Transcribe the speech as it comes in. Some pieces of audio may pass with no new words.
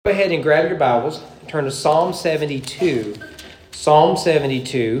Go ahead and grab your Bibles and turn to Psalm 72. Psalm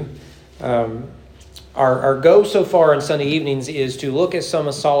 72. Our goal so far on Sunday evenings is to look at some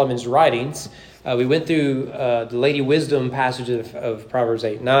of Solomon's writings. We went through the Lady Wisdom passage of Proverbs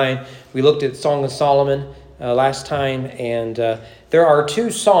 8-9. We looked at Song of Solomon last time, and there are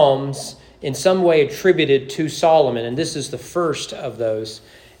two psalms in some way attributed to Solomon, and this is the first of those.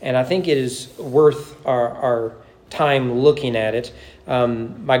 And I think it is worth our time looking at it.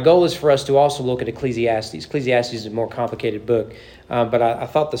 My goal is for us to also look at Ecclesiastes. Ecclesiastes is a more complicated book, but I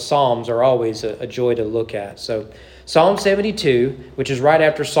thought the Psalms are always a joy to look at. So Psalm 72, which is right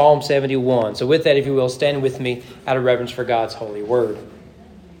after Psalm 71. So with that, if you will, stand with me out of reverence for God's holy word.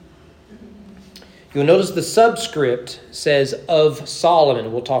 You'll notice the subscript says of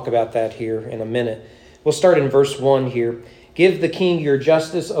Solomon. We'll talk about that here in a minute. We'll start in verse 1 here. Give the king your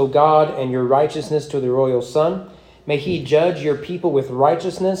justice, O God, and your righteousness to the royal son. May he judge your people with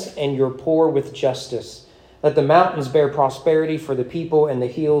righteousness and your poor with justice. Let the mountains bear prosperity for the people and the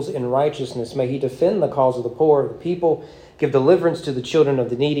hills in righteousness. May he defend the cause of the poor of the people, give deliverance to the children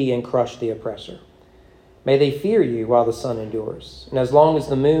of the needy, and crush the oppressor. May they fear you while the sun endures, and as long as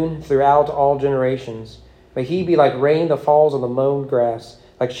the moon throughout all generations. May he be like rain that falls on the mown grass,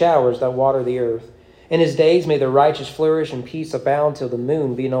 like showers that water the earth. In his days may the righteous flourish and peace abound till the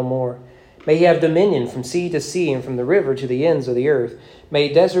moon be no more. May he have dominion from sea to sea and from the river to the ends of the earth.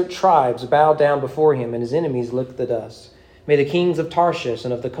 May desert tribes bow down before him and his enemies lick the dust. May the kings of Tarshish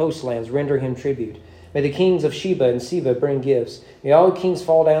and of the coastlands render him tribute. May the kings of Sheba and Seba bring gifts. May all kings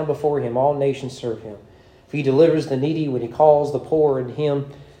fall down before him, all nations serve him. For he delivers the needy when he calls the poor, and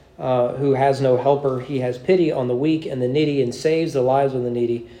him who has no helper. He has pity on the weak and the needy and saves the lives of the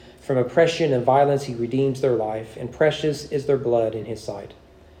needy. From oppression and violence he redeems their life, and precious is their blood in his sight.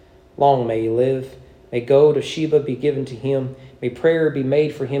 Long may he live. May gold of Sheba be given to him. May prayer be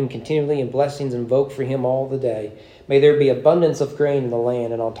made for him continually, and blessings invoked for him all the day. May there be abundance of grain in the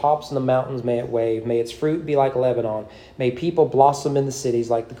land, and on tops of the mountains may it wave. May its fruit be like Lebanon. May people blossom in the cities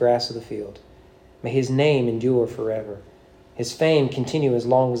like the grass of the field. May his name endure forever. His fame continue as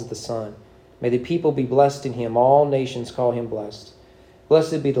long as the sun. May the people be blessed in him. All nations call him blessed.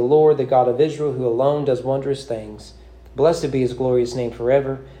 Blessed be the Lord, the God of Israel, who alone does wondrous things. Blessed be his glorious name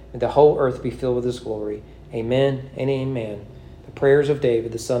forever. May the whole earth be filled with his glory. Amen and amen. The prayers of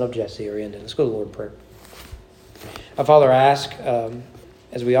David, the son of Jesse, are ended. Let's go to the Lord in prayer. Father, I ask,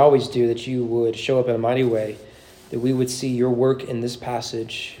 as we always do, that you would show up in a mighty way, that we would see your work in this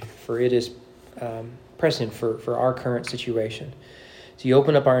passage, for it is pressing for our current situation. So you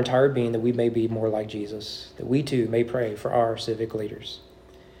open up our entire being that we may be more like Jesus, that we too may pray for our civic leaders.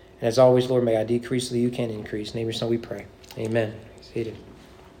 And as always, Lord, may I decrease so that you can increase. In the name of your Son we pray. Amen. Seated.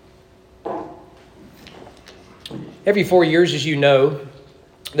 Every 4 years, as you know,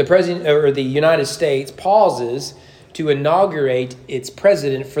 the president or the United States pauses to inaugurate its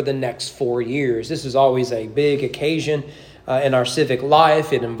president for the next 4 years. This is always a big occasion in our civic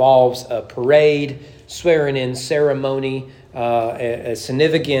life. It involves a parade, swearing-in ceremony, a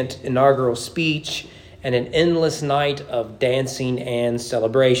significant inaugural speech, and an endless night of dancing and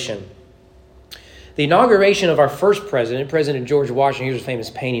celebration. The inauguration of our first president, President George Washington, here's a famous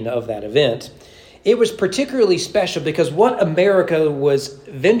painting of that event. It was particularly special because what America was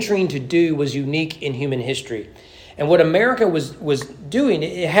venturing to do was unique in human history. And what America was doing,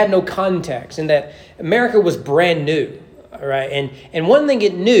 it had no context, in that America was brand new. All right, and one thing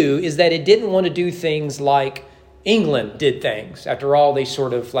it knew is that it didn't want to do things like England did things. After all, they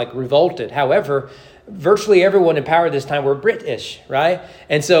sort of like revolted. However, virtually everyone in power this time were British, right?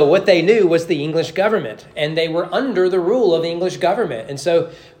 And so what they knew was the English government, and they were under the rule of the English government. And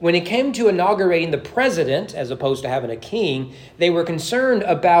so when it came to inaugurating the president, as opposed to having a king, they were concerned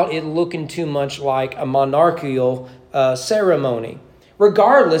about it looking too much like a monarchical ceremony.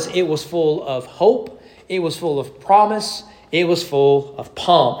 Regardless, it was full of hope. It was full of promise. It was full of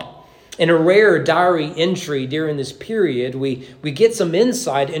pomp. In a rare diary entry during this period, we get some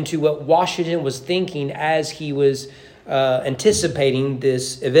insight into what Washington was thinking as he was anticipating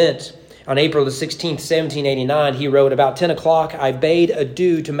this event. On April the 16th, 1789, he wrote, "About 10 o'clock, I bade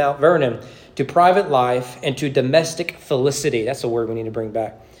adieu to Mount Vernon, to private life, and to domestic felicity." That's a word we need to bring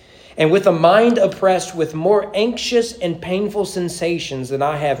back. "And with a mind oppressed with more anxious and painful sensations than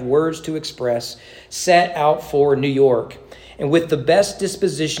I have words to express, set out for New York, and with the best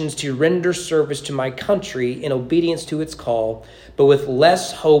dispositions to render service to my country in obedience to its call, but with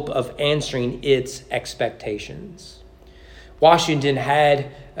less hope of answering its expectations." Washington had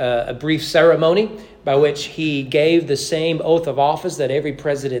a brief ceremony by which he gave the same oath of office that every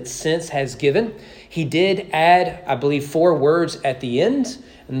president since has given. He did add, I believe, 4 words at the end.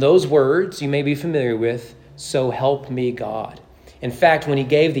 And those words you may be familiar with, "So help me God." In fact, when he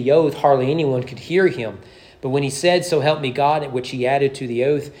gave the oath, hardly anyone could hear him. But when he said, "So help me God," which he added to the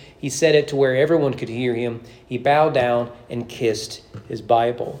oath, he said it to where everyone could hear him. He bowed down and kissed his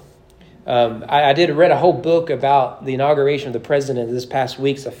Bible. I read a whole book about the inauguration of the president this past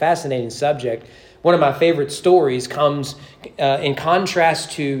week. It's a fascinating subject. One of my favorite stories comes in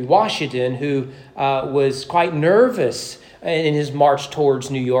contrast to Washington, who was quite nervous in his march towards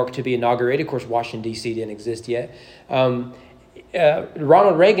New York to be inaugurated. Of course, Washington, D.C. didn't exist yet.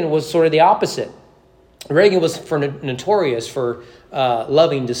 Ronald Reagan was sort of the opposite. Reagan was notorious for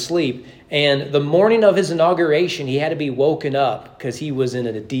loving to sleep. And the morning of his inauguration, he had to be woken up because he was in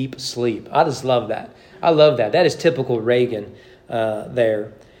a deep sleep. I just love that. I love that. That is typical Reagan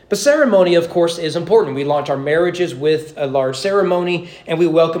there. But ceremony, of course, is important. We launch our marriages with a large ceremony, and we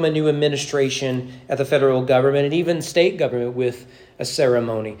welcome a new administration at the federal government and even state government with a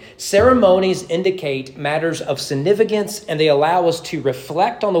ceremony. Ceremonies indicate matters of significance, and they allow us to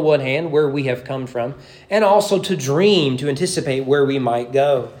reflect on the one hand where we have come from, and also to dream, to anticipate where we might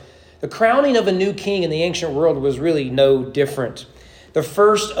go. The crowning of a new king in the ancient world was really no different. The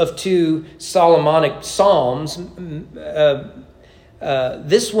first of two Solomonic psalms,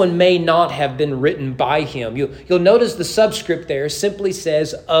 this one may not have been written by him. You'll notice the subscript there simply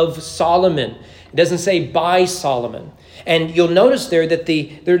says "of Solomon." It doesn't say "by Solomon." And you'll notice there that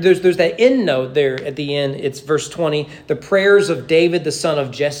there's that end note there at the end. It's verse 20. The prayers of David, the son of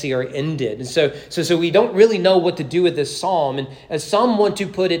Jesse, are ended. And so we don't really know what to do with this psalm. And as some want to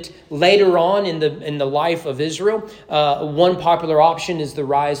put it later on in the life of Israel, one popular option is the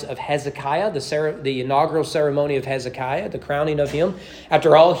rise of Hezekiah, the inaugural ceremony of Hezekiah, the crowning of him.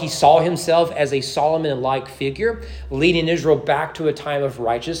 After all, he saw himself as a Solomon-like figure, leading Israel back to a time of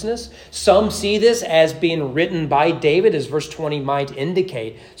righteousness. Some see this as being written by David, as verse 20 might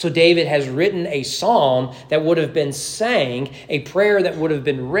indicate. So David has written a psalm that would have been sang, a prayer that would have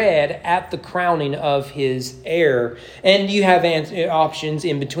been read at the crowning of his heir. And you have options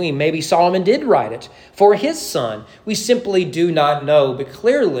in between. Maybe Solomon did write it for his son. We simply do not know. But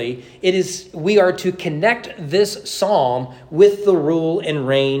clearly, we are to connect this psalm with the rule and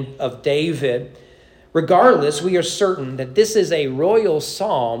reign of David. Regardless, we are certain that this is a royal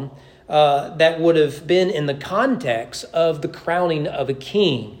psalm that would have been in the context of the crowning of a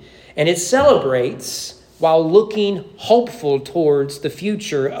king. And it celebrates while looking hopeful towards the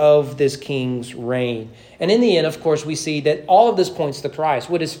future of this king's reign. And in the end, of course, we see that all of this points to Christ.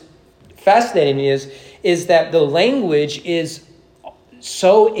 What is fascinating is that the language is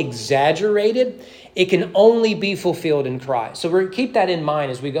so exaggerated, it can only be fulfilled in Christ. So we keep that in mind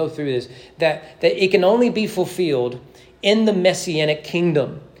as we go through this, that it can only be fulfilled in the Messianic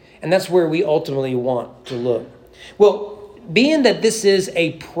kingdom. And that's where we ultimately want to look. Well, being that this is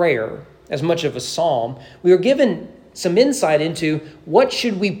a prayer as much of a psalm, we are given some insight into what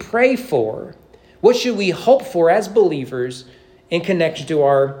should we pray for? What should we hope for as believers in connection to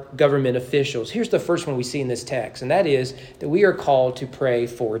our government officials? Here's the first one we see in this text, and that is that we are called to pray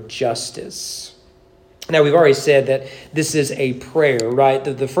for justice. Now, we've already said that this is a prayer, right?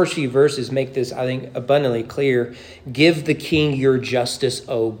 The first few verses make this, I think, abundantly clear. Give the king your justice,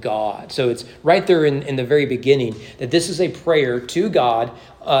 O God. So it's right there in the very beginning that this is a prayer to God,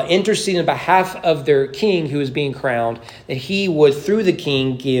 interceding on behalf of their king who is being crowned, that he would, through the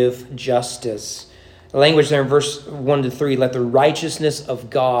king, give justice. The language there in verse 1-3, let the righteousness of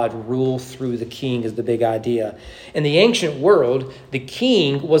God rule through the king is the big idea. In the ancient world, the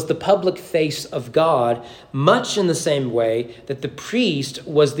king was the public face of God, much in the same way that the priest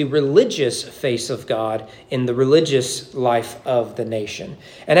was the religious face of God in the religious life of the nation.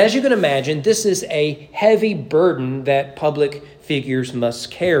 And as you can imagine, this is a heavy burden that public figures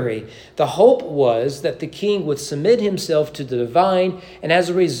must carry. The hope was that the king would submit himself to the divine, and as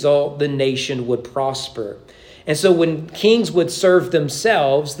a result, the nation would prosper. And so when kings would serve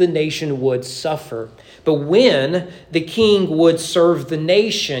themselves, the nation would suffer. But when the king would serve the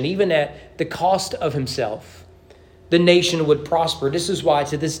nation, even at the cost of himself, the nation would prosper. This is why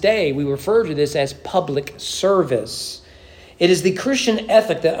to this day we refer to this as public service. It is the Christian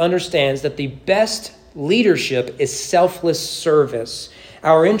ethic that understands that the best leadership is selfless service.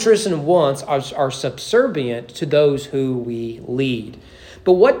 Our interests and wants are subservient to those who we lead.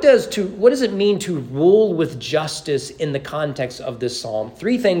 But what does it mean to rule with justice in the context of this psalm?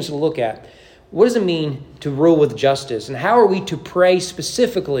 Three things to look at. What does it mean to rule with justice? And how are we to pray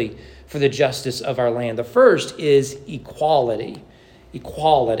specifically for the justice of our land? The first is equality.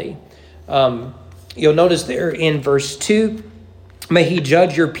 Equality. You'll notice there in verse 2, May he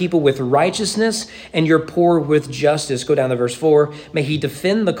judge your people with righteousness and your poor with justice. Go down to verse 4. May he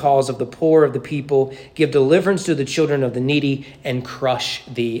defend the cause of the poor of the people, give deliverance to the children of the needy, and crush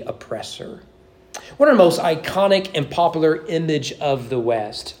the oppressor. One of the most iconic and popular image of the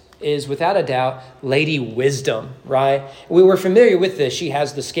West is, without a doubt, Lady Wisdom, right? We were familiar with this. She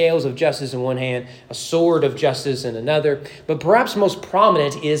has the scales of justice in one hand, a sword of justice in another. But perhaps most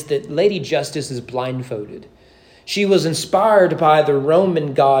prominent is that Lady Justice is blindfolded. She was inspired by the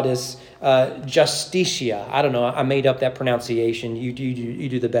Roman goddess Justitia. I don't know. I made up that pronunciation. You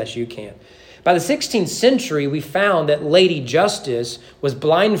do the best you can. By the 16th century, we found that Lady Justice was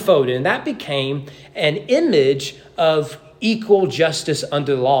blindfolded, and that became an image of equal justice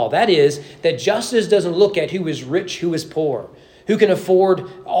under the law. That is, that justice doesn't look at who is rich, who is poor, who can afford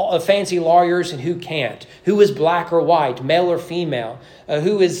fancy lawyers and who can't, who is black or white, male or female,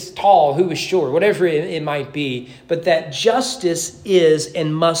 who is tall, who is short, whatever it might be, but that justice is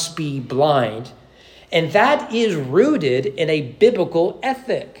and must be blind. And that is rooted in a biblical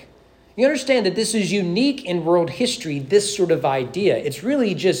ethic. You understand that this is unique in world history, this sort of idea. It's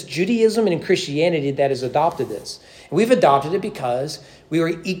really just Judaism and Christianity that has adopted this. And we've adopted it because we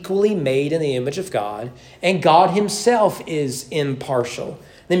were equally made in the image of God, and God himself is impartial.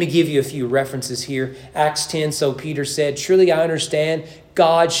 Let me give you a few references here. Acts 10, so Peter said, "Truly I understand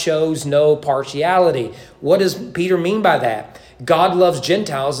God shows no partiality." What does Peter mean by that? God loves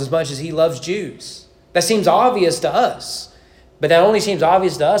Gentiles as much as he loves Jews. That seems obvious to us. But that only seems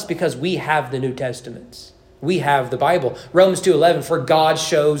obvious to us because we have the New Testaments. We have the Bible. Romans 2:11, for God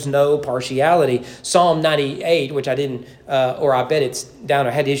shows no partiality. Psalm 98, which I didn't, or I bet it's down.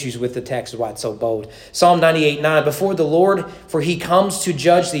 I had issues with the text, why it's so bold. Psalm 98:9, before the Lord, for he comes to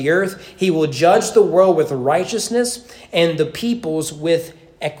judge the earth. He will judge the world with righteousness and the peoples with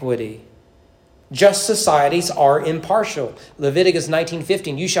equity. Just societies are impartial. Leviticus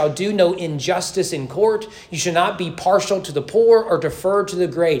 19:15, you shall do no injustice in court. You shall not be partial to the poor or defer to the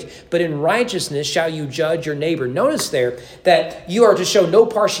great, but in righteousness shall you judge your neighbor. Notice there that you are to show no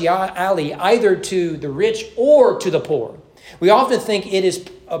partiality either to the rich or to the poor. We often think it is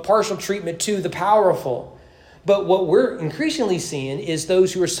a partial treatment to the powerful. But what we're increasingly seeing is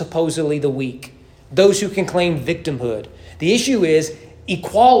those who are supposedly the weak, those who can claim victimhood. The issue is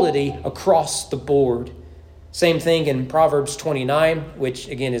equality across the board. Same thing in Proverbs 29, which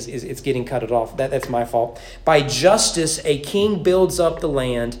again is it's getting cut off. That's my fault. By justice a king builds up the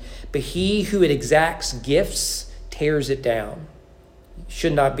land, but he who exacts gifts tears it down.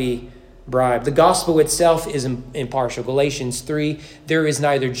 Should not be bribed. The gospel itself is impartial. Galatians 3, there is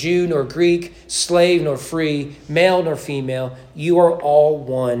neither Jew nor Greek, slave nor free, male nor female. You are all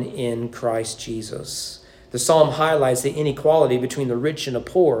one in Christ Jesus. The psalm highlights the inequality between the rich and the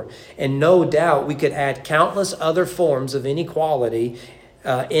poor, and no doubt we could add countless other forms of inequality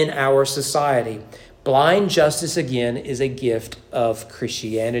in our society. Blind justice, again, is a gift of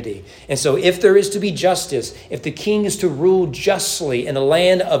Christianity. And so if there is to be justice, if the king is to rule justly in a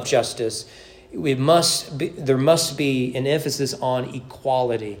land of justice, there must be an emphasis on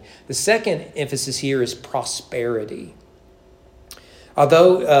equality. The second emphasis here is prosperity.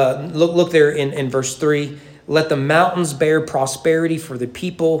 Although, look there in verse 3, let the mountains bear prosperity for the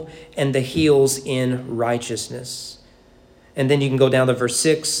people and the hills in righteousness. And then you can go down to verse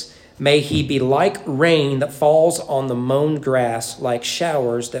 6. May he be like rain that falls on the mown grass, like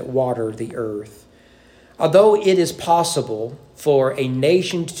showers that water the earth. Although it is possible for a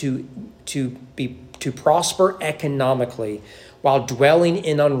nation to prosper economically while dwelling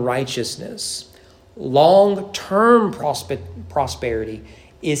in unrighteousness, long-term prosperity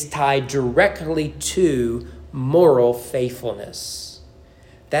is tied directly to moral faithfulness.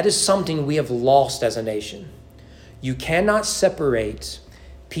 That is something we have lost as a nation. You cannot separate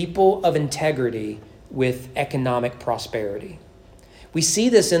people of integrity with economic prosperity. We see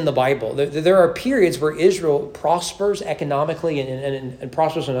this in the Bible. There are periods where Israel prospers economically and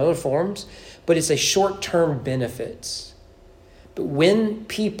prospers in other forms, but it's a short-term benefit. But when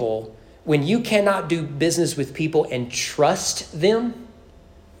you cannot do business with people and trust them,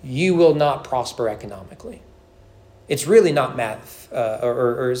 you will not prosper economically. It's really not math,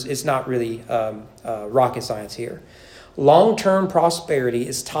 or it's not really rocket science here. Long-term prosperity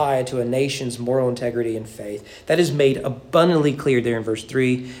is tied to a nation's moral integrity and faith. That is made abundantly clear there in verse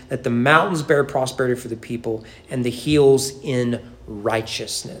 3, that the mountains bear prosperity for the people and the hills in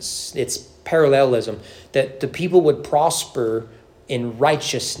righteousness. It's parallelism, that the people would prosper in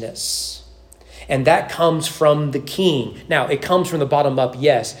righteousness. And that comes from the king. Now, it comes from the bottom up,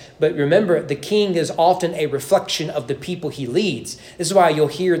 yes. But remember, the king is often a reflection of the people he leads. This is why you'll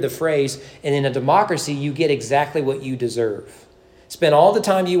hear the phrase, and in a democracy, you get exactly what you deserve. Spend all the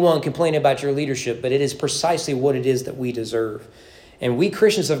time you want complaining about your leadership, but it is precisely what it is that we deserve. And we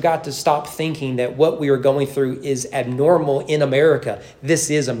Christians have got to stop thinking that what we are going through is abnormal in America. This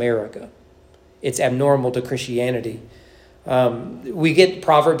is America. It's abnormal to Christianity. We get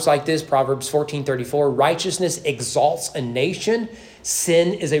proverbs like this, Proverbs 14:34, righteousness exalts a nation.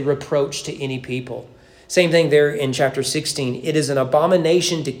 Sin is a reproach to any people. Same thing there in chapter 16. It is an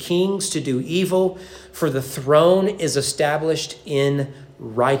abomination to kings to do evil, for the throne is established in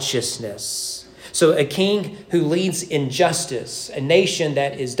righteousness. So a king who leads in justice, a nation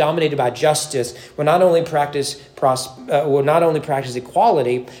that is dominated by justice, will not only practice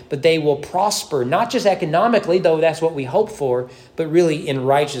equality, but they will prosper, not just economically, though that's what we hope for, but really in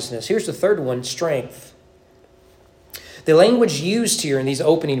righteousness. Here's the third one, strength. The language used here in these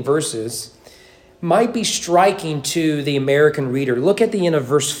opening verses might be striking to the American reader. Look at the end of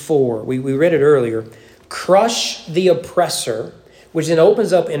verse 4. We read it earlier. Crush the oppressor, which then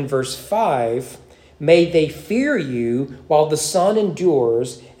opens up in verse 5. May they fear you while the sun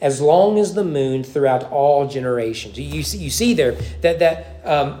endures, as long as the moon throughout all generations. You see there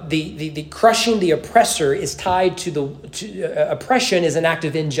that the crushing the oppressor is tied to oppression is an act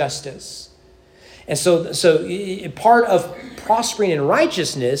of injustice. And so part of prospering in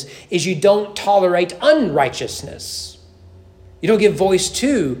righteousness is you don't tolerate unrighteousness. You don't give voice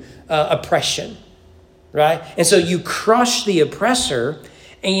to oppression, right? And so you crush the oppressor,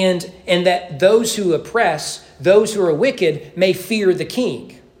 and that those who oppress, those who are wicked, may fear the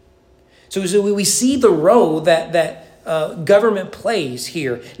king. So we see the role that government plays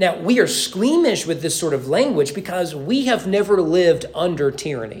here. Now, we are squeamish with this sort of language because we have never lived under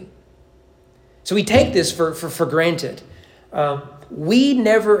tyranny. So we take this for granted. We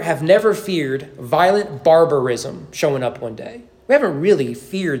have never feared violent barbarism showing up one day. We haven't really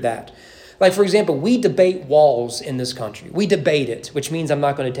feared that. Like, for example, we debate walls in this country. We debate it, which means I'm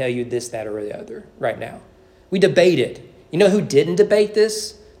not going to tell you this, that, or the other right now. We debate it. You know who didn't debate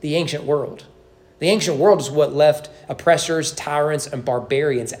this? The ancient world. The ancient world is what left oppressors, tyrants, and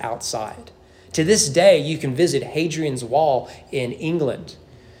barbarians outside. To this day, you can visit Hadrian's Wall in England.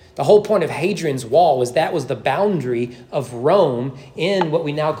 The whole point of Hadrian's Wall was that was the boundary of Rome in what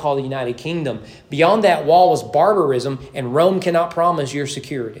we now call the United Kingdom. Beyond that wall was barbarism, and Rome cannot promise your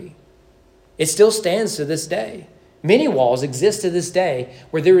security. It still stands to this day. Many walls exist to this day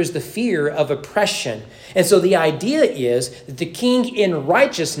where there is the fear of oppression. And so the idea is that the king in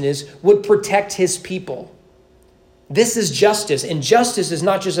righteousness would protect his people. This is justice. And justice is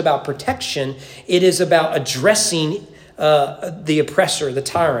not just about protection. It is about addressing the oppressor, the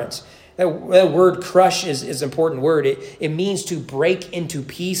tyrant. That word crush is an important word. It means to break into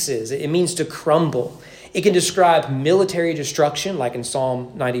pieces. It means to crumble. It can describe military destruction, like in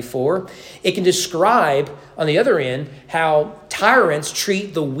Psalm 94. It can describe, on the other end, how tyrants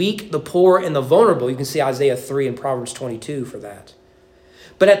treat the weak, the poor, and the vulnerable. You can see Isaiah 3 and Proverbs 22 for that.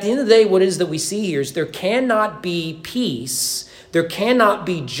 But at the end of the day, what it is that we see here is there cannot be peace, there cannot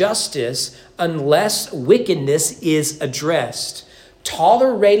be justice unless wickedness is addressed.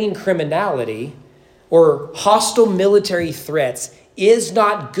 Tolerating criminality or hostile military threats is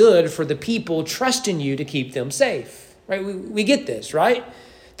not good for the people trusting you to keep them safe, right? We get this, right?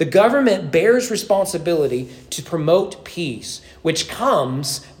 The government bears responsibility to promote peace, which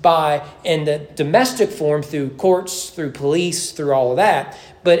comes by, in the domestic form, through courts, through police, through all of that.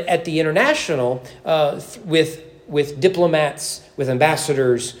 But at the international, with diplomats, with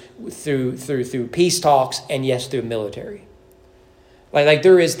ambassadors, through peace talks, and yes, through military. Like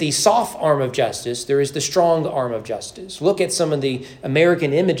there is the soft arm of justice, there is the strong arm of justice. Look at some of the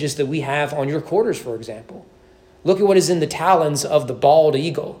American images that we have on your quarters, for example. Look at what is in the talons of the bald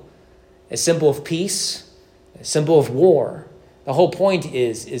eagle, a symbol of peace, a symbol of war. The whole point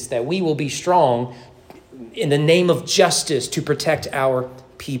is that we will be strong in the name of justice to protect our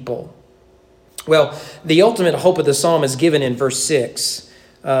people. Well, the ultimate hope of the psalm is given in verse 6.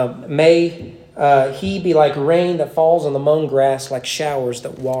 May he be like rain that falls on the mown grass, like showers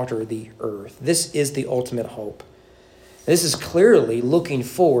that water the earth. This is the ultimate hope. This is clearly looking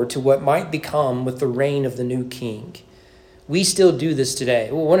forward to what might become with the reign of the new king. We still do this today.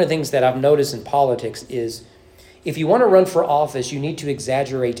 Well, one of the things that I've noticed in politics is if you want to run for office, you need to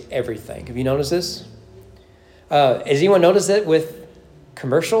exaggerate everything. Have you noticed this? Has anyone noticed it with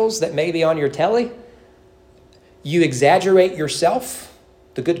commercials that may be on your telly? You exaggerate yourself,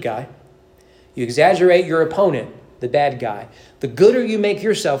 the good guy. You exaggerate your opponent, the bad guy. The gooder you make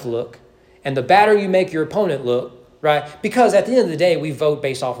yourself look, and the badder you make your opponent look, right? Because at the end of the day, we vote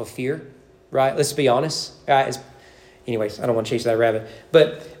based off of fear, right? Let's be honest. Anyways, I don't want to chase that rabbit.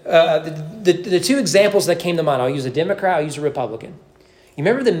 But the two examples that came to mind, I'll use a Democrat, I'll use a Republican. You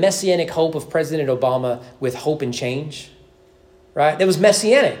remember the messianic hope of President Obama with hope and change? Right? That was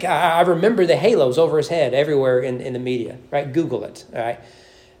messianic. I remember the halos over his head everywhere in the media. Right? Google it. All right?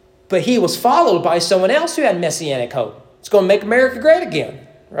 But he was followed by someone else who had messianic hope. It's going to make America great again.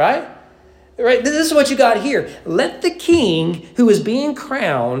 Right? Right? This is what you got here. Let the king who is being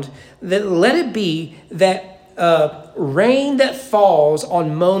crowned, let it be that rain that falls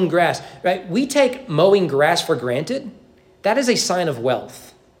on mown grass. Right? We take mowing grass for granted. That is a sign of wealth.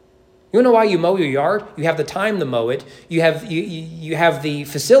 You know why you mow your yard? You have the time to mow it. You have the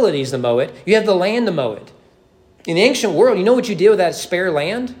facilities to mow it. You have the land to mow it. In the ancient world, you know what you did with that spare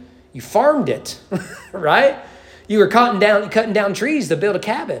land? You farmed it, right? You were cutting down trees to build a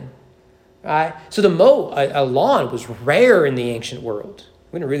cabin, right? So to mow a lawn was rare in the ancient world.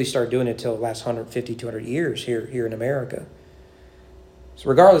 We didn't really start doing it until the last 150, 200 years here in America. So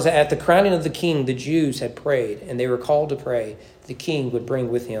regardless, at the crowning of the king, the Jews had prayed, and they were called to pray. The king would bring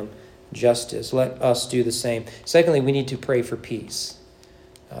with him justice. Let us do the same. Secondly, we need to pray for peace.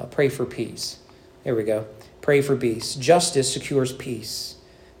 Pray for peace. There we go. Pray for peace. Justice secures peace.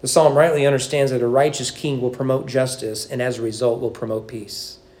 The psalm rightly understands that a righteous king will promote justice, and as a result will promote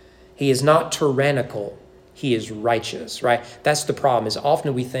peace. He is not tyrannical. He is righteous, right? That's the problem, is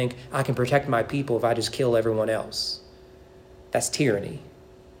often we think, I can protect my people if I just kill everyone else. That's tyranny.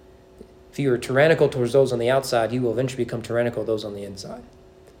 If you are tyrannical towards those on the outside, you will eventually become tyrannical to those on the inside.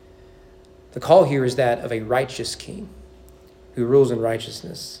 The call here is that of a righteous king who rules in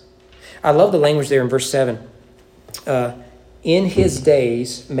righteousness. I love the language there in verse 7. In his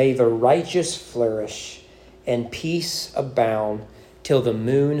days may the righteous flourish and peace abound till the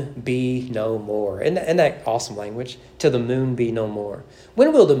moon be no more. Isn't that awesome language? Till the moon be no more.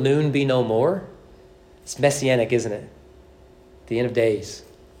 When will the moon be no more? It's messianic, isn't it? The end of days,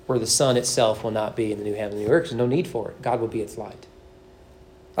 where the sun itself will not be in the new heaven and new earth. There's no need for it. God will be its light.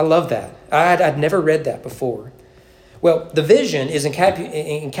 I love that. I'd never read that before. Well, the vision is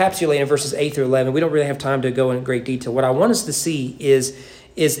encapsulated in verses 8 through 11. We don't really have time to go in great detail. What I want us to see is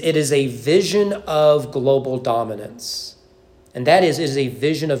it is a vision of global dominance. And that is a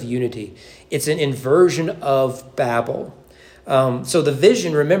vision of unity. It's an inversion of Babel. So the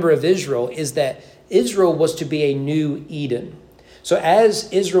vision, remember, of Israel is that Israel was to be a new Eden. So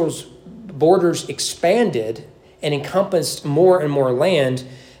as Israel's borders expanded and encompassed more and more land,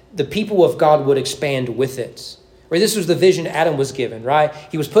 the people of God would expand with it. Right? This was the vision Adam was given, right?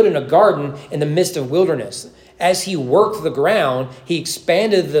 He was put in a garden in the midst of wilderness. As he worked the ground, he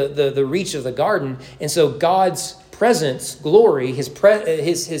expanded the reach of the garden. And so God's presence, glory,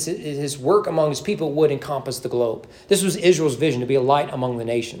 his work among his people would encompass the globe. This was Israel's vision, to be a light among the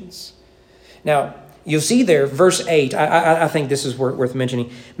nations. Now, you'll see there, verse 8, I think this is worth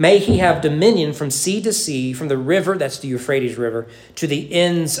mentioning. May he have dominion from sea to sea, from the river, that's the Euphrates River, to the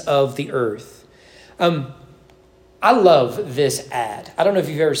ends of the earth. I love this ad. I don't know if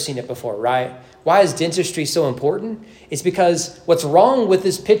you've ever seen it before, right? Why is dentistry so important? It's because what's wrong with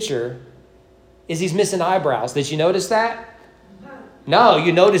this picture is he's missing eyebrows. Did you notice that? No,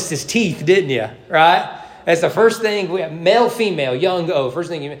 you noticed his teeth, didn't you? Right? That's the first thing. We have male, female, young, old. First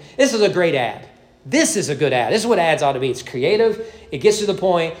thing this is a great ad. This is a good ad. This is what ads ought to be. It's creative. It gets to the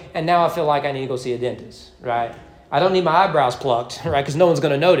point, and now I feel like I need to go see a dentist, right? I don't need my eyebrows plucked, right? Because no one's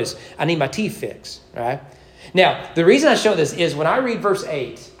going to notice. I need my teeth fixed, right? Now, the reason I show this is when I read verse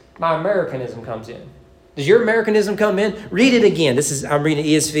 8, my Americanism comes in. Does your Americanism come in? Read it again. I'm reading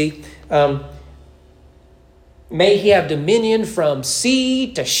ESV. May he have dominion from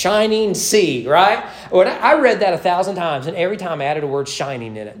sea to shining sea, right? I read that 1,000 times, and every time I added a word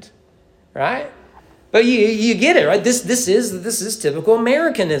shining in it, right? But you get it, right? This is typical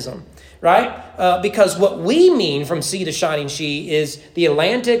Americanism, right? Because what we mean from sea to shining sea is the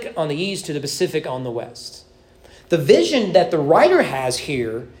Atlantic on the east to the Pacific on the west. The vision that the writer has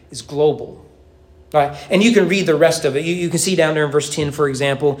here is global, right? And you can read the rest of it. You can see down there in verse 10, for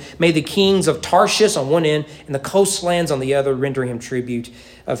example, may the kings of Tarshish on one end and the coastlands on the other render him tribute.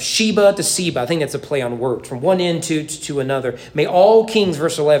 Of Sheba to Seba, I think that's a play on words, from one end to another. May all kings,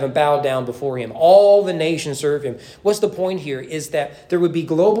 verse 11, bow down before him. All the nations serve him. What's the point here is that there would be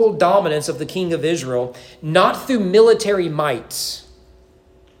global dominance of the king of Israel, not through military might,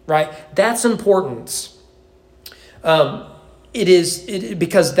 right? That's important.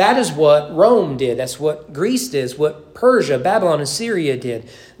 Because that is what Rome did. That's what Greece did. What Persia, Babylon, and Syria did.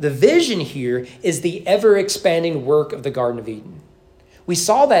 The vision here is the ever-expanding work of the Garden of Eden. We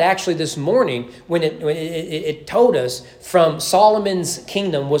saw that actually this morning when it told us from Solomon's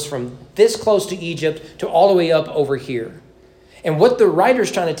kingdom was from this close to Egypt to all the way up over here. And what the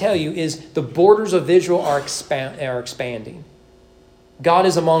writer's trying to tell you is the borders of Israel are expanding. God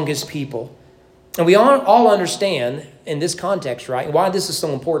is among his people. And we all understand in this context, right, and why this is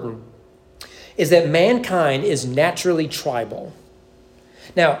so important, is that mankind is naturally tribal.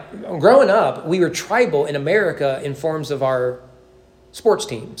 Now, growing up, we were tribal in America in forms of our sports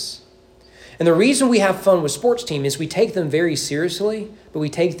teams. And the reason we have fun with sports teams is we take them very seriously, but we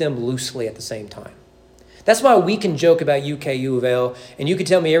take them loosely at the same time. That's why we can joke about UK U of L, and you can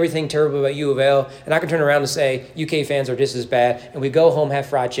tell me everything terrible about U of L, and I can turn around and say UK fans are just as bad, and we go home, have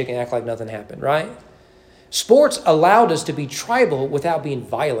fried chicken, and act like nothing happened, right? Sports allowed us to be tribal without being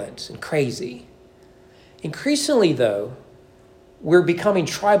violent and crazy. Increasingly, though, we're becoming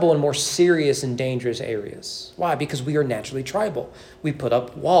tribal in more serious and dangerous areas. Why? Because we are naturally tribal. We put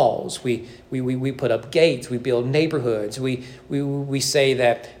up walls. We put up gates. We build neighborhoods. We say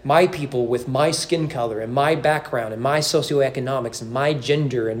that my people with my skin color and my background and my socioeconomics and my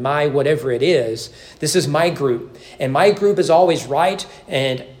gender and my whatever it is, this is my group. And my group is always right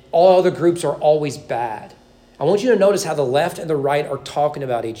and all other groups are always bad. I want you to notice how the left and the right are talking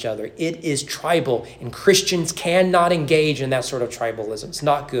about each other. It is tribal, and Christians cannot engage in that sort of tribalism. It's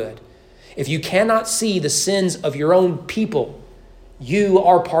not good. If you cannot see the sins of your own people, you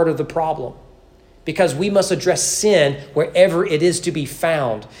are part of the problem, because we must address sin wherever it is to be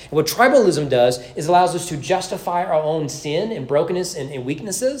found. And what tribalism does is allows us to justify our own sin and brokenness and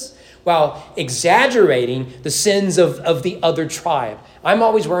weaknesses while exaggerating the sins of the other tribe. I'm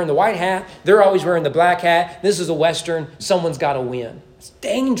always wearing the white hat. They're always wearing the black hat. This is a Western. Someone's got to win. It's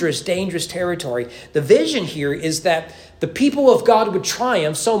dangerous, dangerous territory. The vision here is that the people of God would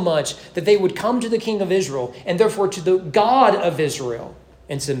triumph so much that they would come to the King of Israel and therefore to the God of Israel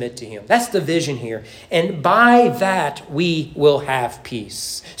and submit to him. That's the vision here. And by that, we will have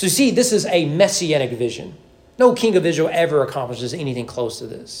peace. So see, this is a messianic vision. No king of Israel ever accomplishes anything close to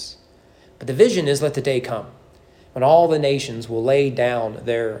this. But the vision is, let the day come when all the nations will lay down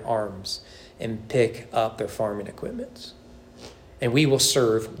their arms and pick up their farming equipment. And we will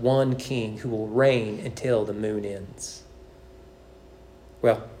serve one king who will reign until the moon ends.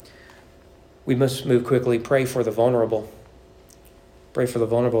 Well, we must move quickly. Pray for the vulnerable. Pray for the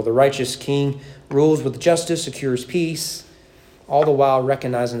vulnerable. The righteous king rules with justice, secures peace, all the while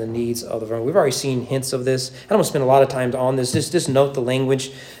recognizing the needs of the vulnerable. We've already seen hints of this. I don't want to spend a lot of time on this. Just note the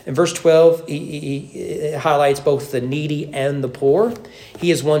language. In verse 12, he highlights both the needy and the poor.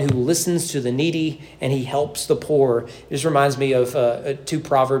 He is one who listens to the needy and he helps the poor. This reminds me of two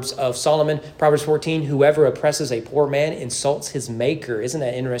Proverbs of Solomon. Proverbs 14, whoever oppresses a poor man insults his maker. Isn't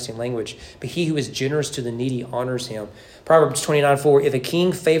that interesting language? But he who is generous to the needy honors him. Proverbs 29:4, if a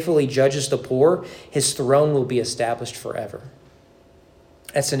king faithfully judges the poor, his throne will be established forever.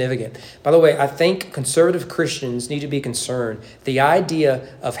 That's significant. By the way, I think conservative Christians need to be concerned. The idea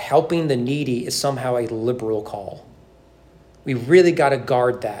of helping the needy is somehow a liberal call. We really got to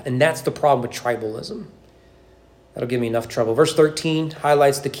guard that. And that's the problem with tribalism. That'll give me enough trouble. Verse 13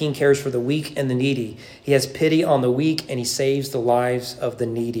 highlights the king cares for the weak and the needy. He has pity on the weak and he saves the lives of the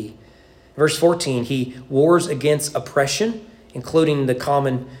needy. Verse 14, he wars against oppression, including the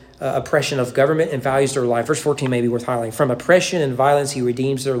common oppression of government, and values their life. Verse 14 may be worth highlighting. From oppression and violence, he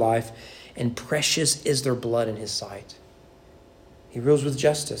redeems their life, and precious is their blood in his sight. He rules with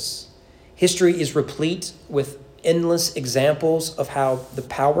justice. History is replete with endless examples of how the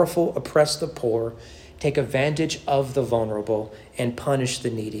powerful oppress the poor, take advantage of the vulnerable, and punish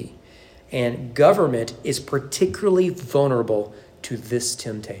the needy. And government is particularly vulnerable to this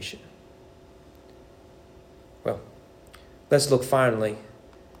temptation. Well, let's look finally.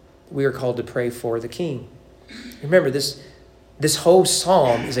 We are called to pray for the king. Remember, this whole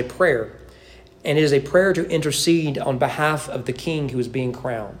psalm is a prayer, and it is a prayer to intercede on behalf of the king who is being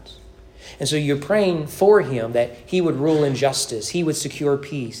crowned. And so you're praying for him that he would rule in justice, he would secure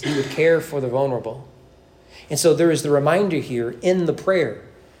peace, he would care for the vulnerable. And so there is the reminder here in the prayer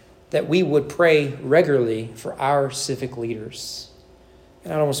that we would pray regularly for our civic leaders.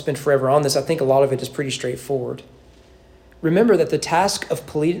 And I don't want to spend forever on this. I think a lot of it is pretty straightforward. Remember that the task of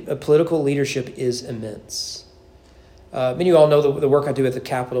political leadership is immense. Many of you all know the work I do at the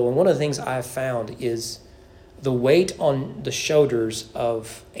Capitol, and one of the things I've found is the weight on the shoulders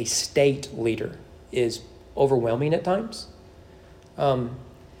of a state leader is overwhelming at times. And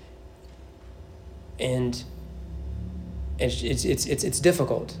it's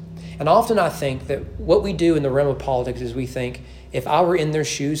difficult. And often I think that what we do in the realm of politics is we think, if I were in their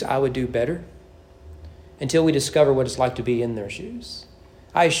shoes, I would do better, until we discover what it's like to be in their shoes.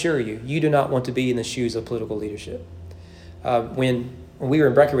 I assure you, you do not want to be in the shoes of political leadership. When we were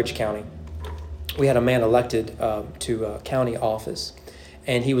in Breckinridge County, we had a man elected to county office.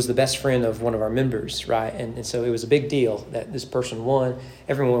 And he was the best friend of one of our members, right? And so it was a big deal that this person won.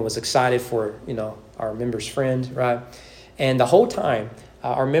 Everyone was excited for, our member's friend, right? And the whole time,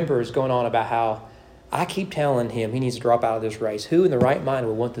 our member is going on about how I keep telling him he needs to drop out of this race. Who in the right mind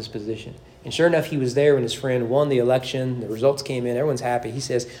would want this position? And sure enough, he was there when his friend won the election. The results came in. Everyone's happy. He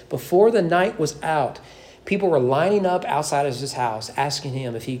says, before the night was out, people were lining up outside of his house asking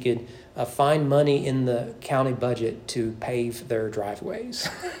him if he could find money in the county budget to pave their driveways.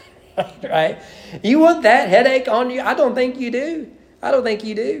 Right? You want that headache on you? I don't think you do.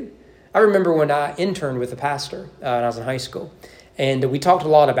 I remember when I interned with a pastor when I was in high school. And we talked a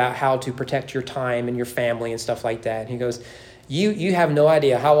lot about how to protect your time and your family and stuff like that. And he goes, you have no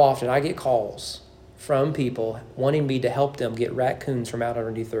idea how often I get calls from people wanting me to help them get raccoons from out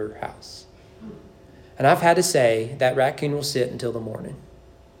underneath their house. And I've had to say that raccoon will sit until the morning.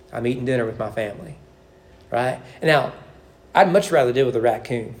 I'm eating dinner with my family, right? And now, I'd much rather deal with a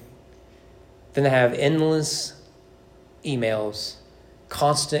raccoon than to have endless emails,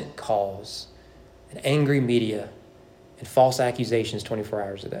 constant calls, and angry media, and false accusations 24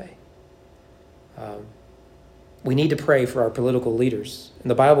 hours a day. We need to pray for our political leaders. And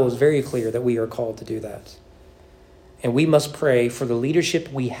the Bible is very clear that we are called to do that. And we must pray for the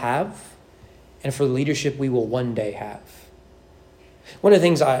leadership we have and for the leadership we will one day have. One of the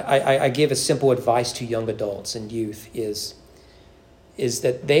things I give as simple advice to young adults and youth is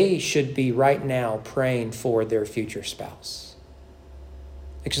that they should be right now praying for their future spouse.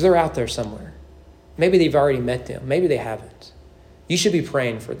 Because they're out there somewhere. Maybe they've already met them. Maybe they haven't. You should be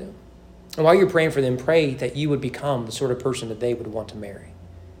praying for them. And while you're praying for them, pray that you would become the sort of person that they would want to marry.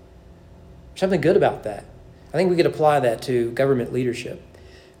 Something good about that. I think we could apply that to government leadership.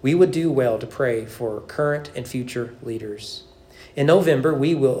 We would do well to pray for current and future leaders. In November,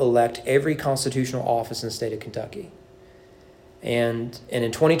 we will elect every constitutional office in the state of Kentucky. And in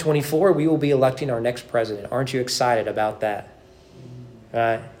 2024, we will be electing our next president. Aren't you excited about that?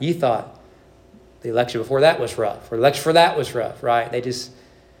 You thought the election before that was rough, or the election for that was rough, right?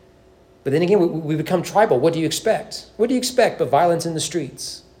 But then again, we become tribal. What do you expect? What do you expect but violence in the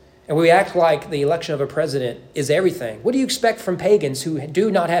streets? And we act like the election of a president is everything. What do you expect from pagans who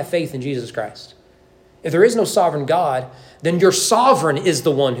do not have faith in Jesus Christ? If there is no sovereign God, then your sovereign is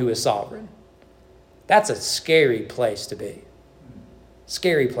the one who is sovereign. That's a scary place to be.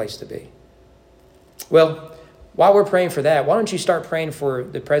 Scary place to be. Well, while we're praying for that, why don't you start praying for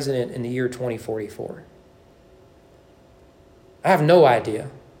the president in the year 2044? I have no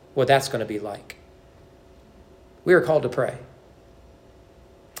idea what that's going to be like. We are called to pray.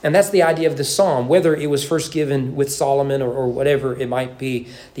 And that's the idea of the psalm, whether it was first given with Solomon or whatever it might be.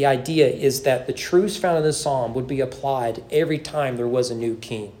 The idea is that the truths found in the psalm would be applied every time there was a new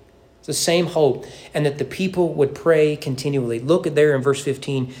king. It's the same hope, and that the people would pray continually. Look at there in verse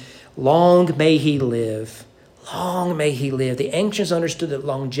 15, long may he live. Long may he live. The ancients understood that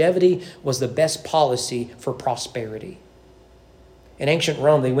longevity was the best policy for prosperity. In ancient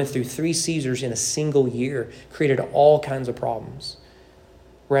Rome, they went through 3 Caesars in a single year, created all kinds of problems.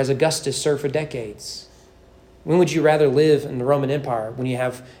 Whereas Augustus served for decades. When would you rather live in the Roman Empire? When you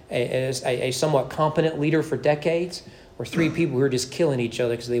have a somewhat competent leader for decades, or 3 people who are just killing each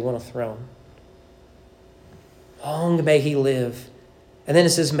other because they want a throne? Long may he live. And then it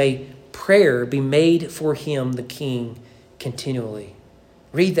says, may prayer be made for him, the king, continually.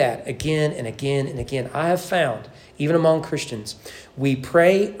 Read that again and again and again. I have found, even among Christians, we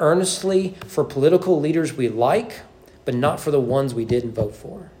pray earnestly for political leaders we like, but not for the ones we didn't vote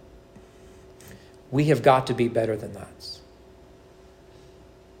for. We have got to be better than that.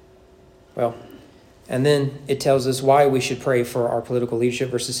 Well, and then it tells us why we should pray for our political leadership,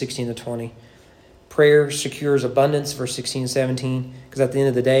 verses 16 to 20. Prayer secures abundance, verse 16 and 17, because at the end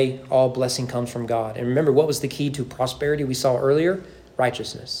of the day, all blessing comes from God. And remember, what was the key to prosperity we saw earlier?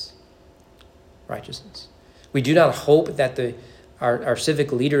 Righteousness. Righteousness. We do not hope that our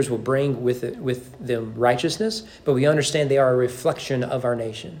civic leaders will bring with them righteousness, but we understand they are a reflection of our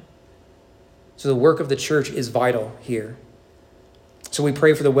nation. So the work of the church is vital here. So we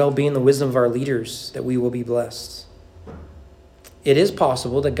pray for the well-being, the wisdom of our leaders, that we will be blessed. It is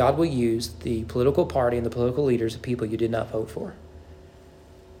possible that God will use the political party and the political leaders of people you did not vote for.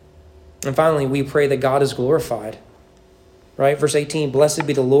 And finally, we pray that God is glorified. Right? Verse 18, blessed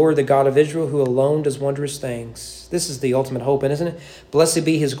be the Lord, the God of Israel, who alone does wondrous things. This is the ultimate hope, isn't it? Blessed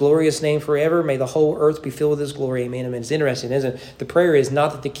be his glorious name forever. May the whole earth be filled with his glory. Amen. Amen. It's interesting, isn't it? The prayer is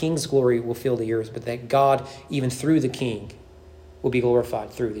not that the king's glory will fill the earth, but that God, even through the king, will be glorified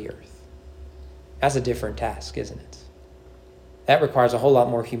through the earth. That's a different task, isn't it? That requires a whole lot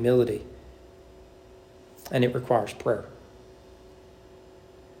more humility. And it requires prayer.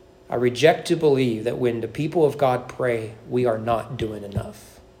 I reject to believe that when the people of God pray, we are not doing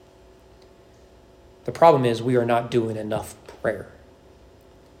enough. The problem is we are not doing enough prayer.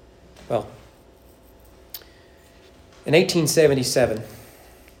 Well, in 1877,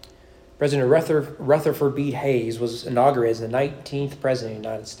 President Rutherford B. Hayes was inaugurated as the 19th President of the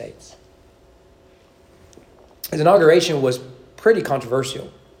United States. His inauguration was pretty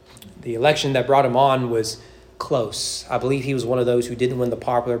controversial. The election that brought him on was close. I believe he was one of those who didn't win the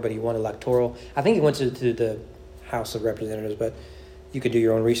popular, but he won electoral. I think he went to the House of Representatives, but you could do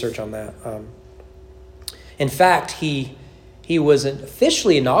your own research on that. In fact, he was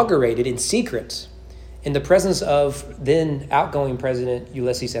officially inaugurated in secret in the presence of then outgoing President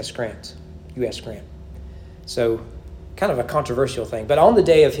Ulysses S. Grant, U.S. Grant. So kind of a controversial thing. But on the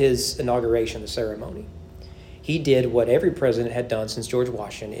day of his inauguration, the ceremony, he did what every president had done since George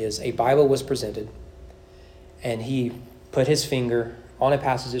Washington, is a Bible was presented, and he put his finger on a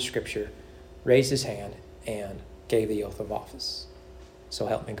passage of Scripture, raised his hand, and gave the oath of office. So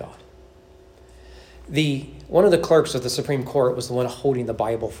help me God. One of the clerks of the Supreme Court was the one holding the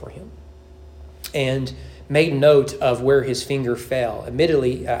Bible for him and made note of where his finger fell.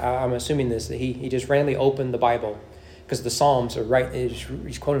 Admittedly, I'm assuming this, that he just randomly opened the Bible because the Psalms are right.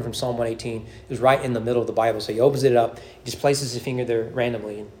 He's quoting from Psalm 118. It was right in the middle of the Bible. So he opens it up, he just places his finger there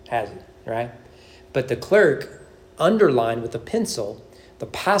randomly and has it, right? But the clerk underlined with a pencil the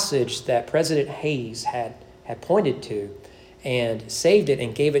passage that President Hayes had pointed to and saved it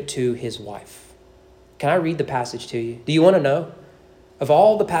and gave it to his wife. Can I read the passage to you? Do you want to know? Of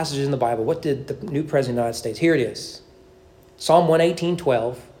all the passages in the Bible, what did the new President of the United States? Here it is. Psalm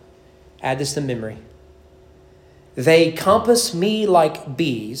 118:12. Add this to memory. They compass me like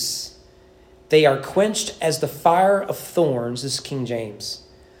bees. They are quenched as the fire of thorns. This is King James.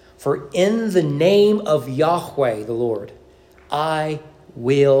 For in the name of Yahweh, the Lord, I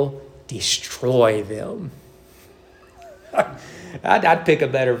will destroy them. I'd pick a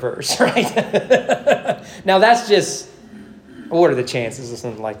better verse, right? Now that's just, what are the chances of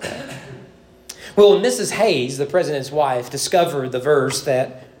something like that? Well, when Mrs. Hayes, the president's wife, discovered the verse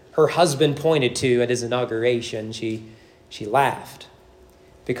that her husband pointed to at his inauguration, she laughed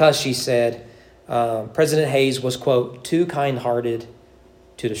because she said President Hayes was, quote, too kind-hearted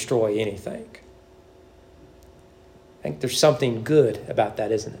to destroy anything. I think there's something good about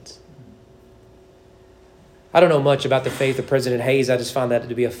that, isn't it? I don't know much about the faith of President Hayes. I just found that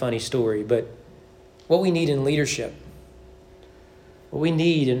to be a funny story. But what we need in leadership, what we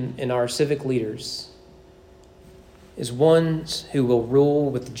need in our civic leaders is ones who will rule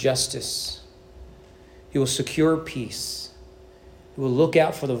with justice, who will secure peace, who will look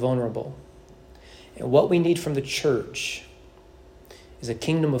out for the vulnerable. And what we need from the church is a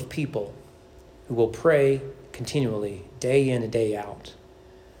kingdom of people who will pray continually, day in and day out,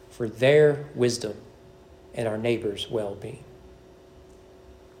 for their wisdom and our neighbors' well-being.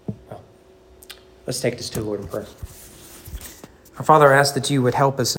 Well, let's take this to the Lord in prayer. Our Father, I ask that you would help us